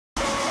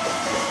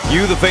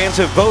You, the fans,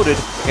 have voted,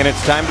 and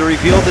it's time to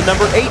reveal the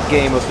number 8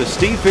 game of the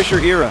Steve Fisher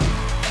era.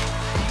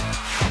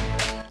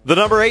 The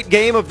number 8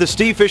 game of the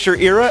Steve Fisher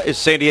era is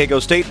San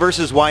Diego State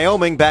versus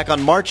Wyoming back on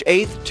March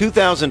 8,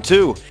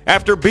 2002.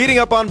 After beating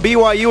up on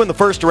BYU in the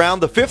first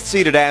round, the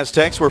 5th-seeded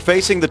Aztecs were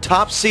facing the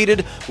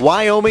top-seeded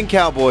Wyoming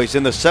Cowboys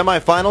in the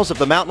semifinals of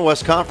the Mountain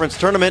West Conference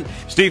tournament.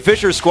 Steve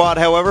Fisher's squad,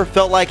 however,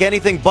 felt like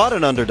anything but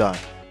an underdog.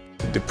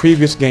 The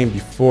previous game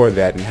before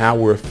that and how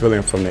we were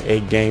feeling from the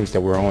 8 games that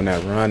were on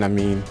that run, I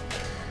mean,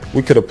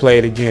 we could have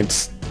played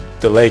against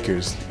the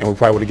Lakers and we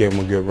probably would have given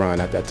them a good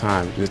run at that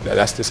time.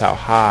 That's just how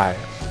high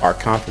our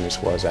confidence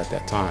was at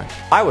that time.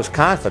 I was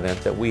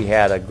confident that we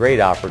had a great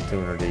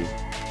opportunity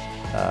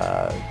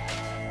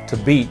to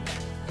beat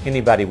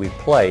anybody we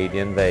played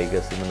in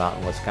Vegas in the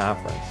Mountain West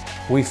Conference.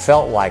 We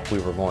felt like we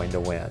were going to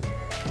win.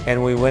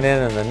 And we went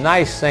in, and the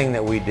nice thing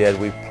that we did,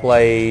 we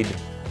played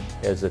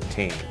as a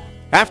team.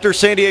 After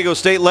San Diego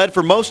State led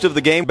for most of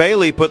the game,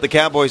 Bailey put the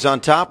Cowboys on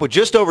top with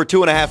just over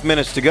 2.5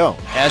 minutes to go.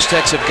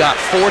 Aztecs have got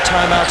 4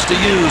 timeouts to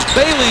use.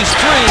 Bailey's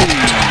 3.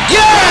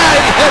 Yeah,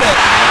 he hit it!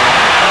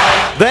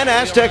 Then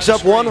Aztecs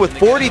up 1 with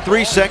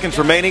 43 seconds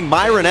remaining.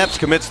 Myron Epps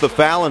commits the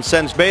foul and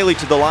sends Bailey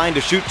to the line to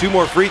shoot 2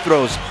 more free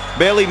throws.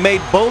 Bailey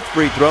made both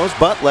free throws,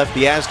 but left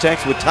the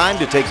Aztecs with time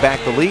to take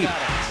back the lead.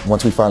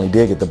 Once we finally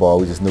did get the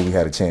ball, we just knew we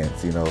had a chance,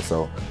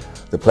 so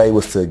the play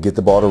was to get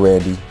the ball to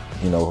Randy,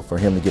 for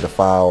him to get a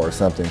foul or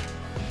something.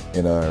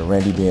 And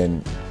Randy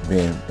being,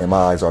 in my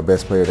eyes, our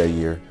best player that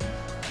year,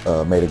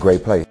 made a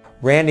great play.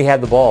 Randy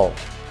had the ball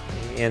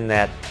in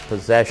that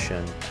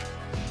possession,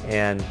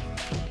 and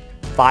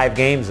 10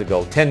 games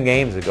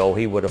ago,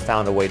 he would have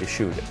found a way to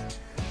shoot it.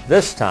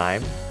 This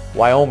time,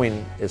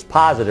 Wyoming is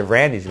positive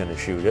Randy's going to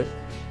shoot it.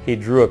 He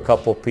drew a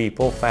couple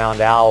people,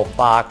 found Al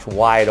Fox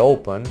wide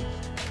open,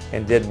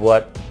 and did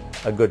what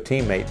a good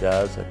teammate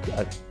does,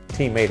 a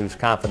teammate who's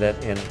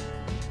confident in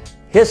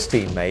his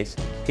teammates.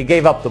 He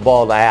gave up the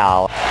ball to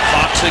Al.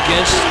 Fox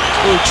against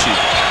Lucci.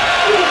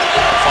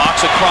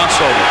 Fox a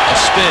crossover, a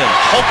spin.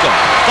 Holcomb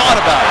thought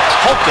about it.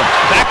 Holcomb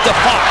back to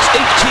Fox.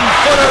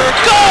 18-footer.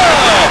 Goal!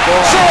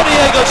 San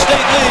Diego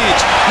State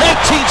leads.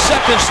 19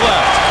 seconds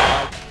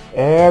left.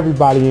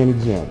 Everybody in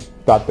the gym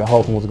thought that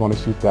Holcomb was going to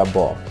shoot that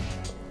ball.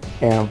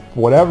 And for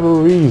whatever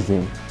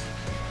reason,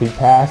 he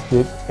passed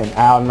it, and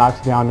Al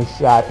knocks down the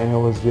shot, and it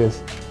was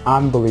just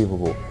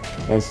unbelievable.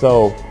 And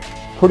so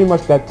pretty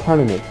much that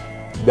tournament,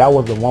 that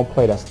was the one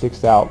play that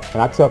sticks out.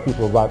 And I tell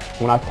people about,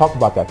 when I talk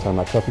about that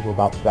tournament, I tell people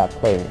about that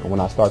play. And when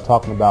I start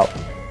talking about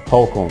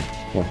Holcomb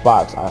and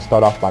Fox, I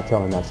start off by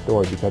telling that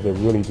story because it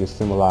really just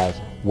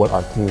symbolized what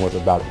our team was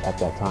about at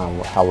that time,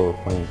 how we were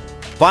playing.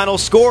 Final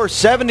score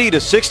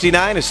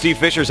 70-69 as Steve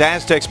Fisher's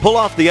Aztecs pull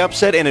off the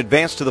upset and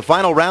advance to the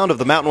final round of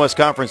the Mountain West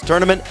Conference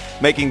tournament,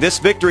 making this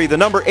victory the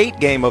number 8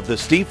 game of the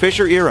Steve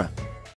Fisher era.